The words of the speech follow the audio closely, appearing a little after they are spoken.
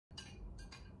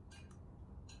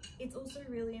It's also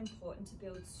really important to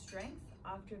build strength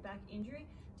after a back injury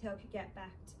to help you get back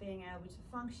to being able to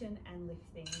function and lift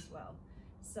things as well.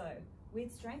 So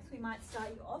with strength, we might start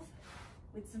you off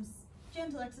with some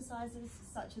gentle exercises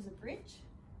such as a bridge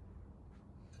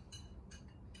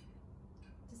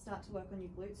to start to work on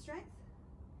your glute strength.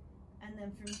 And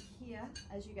then from here,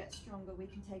 as you get stronger, we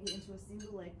can take it into a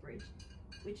single leg bridge,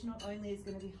 which not only is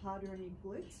going to be harder on your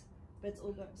glutes, but it's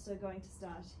also going to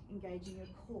start engaging your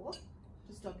core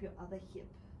to stop your other hip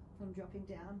from dropping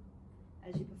down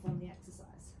as you perform the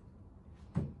exercise.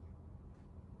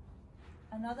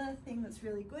 Another thing that's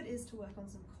really good is to work on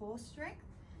some core strength.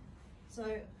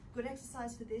 So good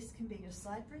exercise for this can be your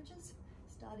side bridges,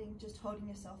 starting just holding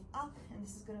yourself up, and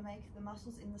this is going to make the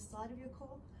muscles in the side of your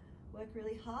core work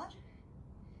really hard.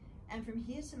 And from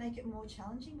here, to make it more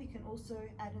challenging, we can also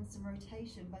add in some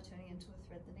rotation by turning into a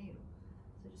thread the needle.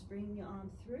 So just bringing your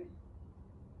arm through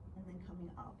and then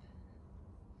coming up.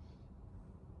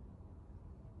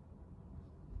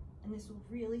 And this will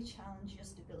really challenge your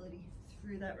stability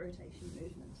through that rotation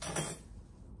movement.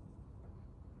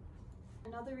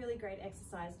 Another really great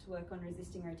exercise to work on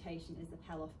resisting rotation is the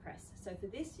pal-off press. So for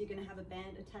this, you're going to have a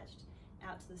band attached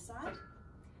out to the side.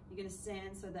 You're going to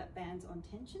stand so that band's on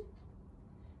tension,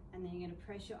 and then you're going to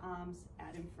press your arms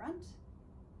out in front.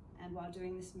 And while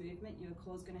doing this movement, your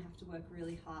core's going to have to work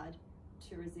really hard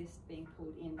to resist being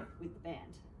pulled in with the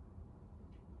band.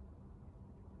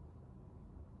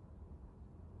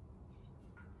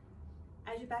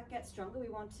 As your back gets stronger, we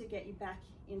want to get you back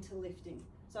into lifting.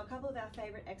 So a couple of our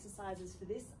favorite exercises for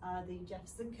this are the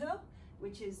Jefferson curl,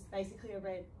 which is basically a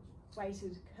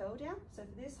weighted curl down. So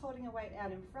for this, holding a weight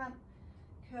out in front,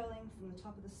 curling from the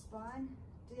top of the spine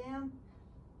down,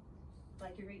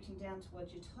 like you're reaching down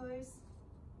towards your toes,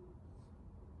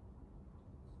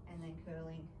 and then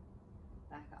curling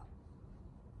back up.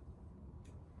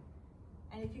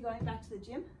 And if you're going back to the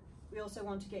gym, we also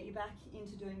want to get you back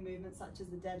into doing movements such as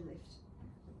the deadlift.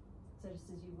 So just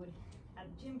as you would at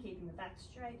the gym, keeping the back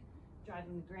straight,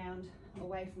 driving the ground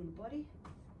away from the body,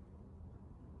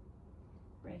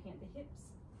 breaking at the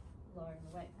hips, lowering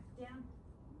the weight back down,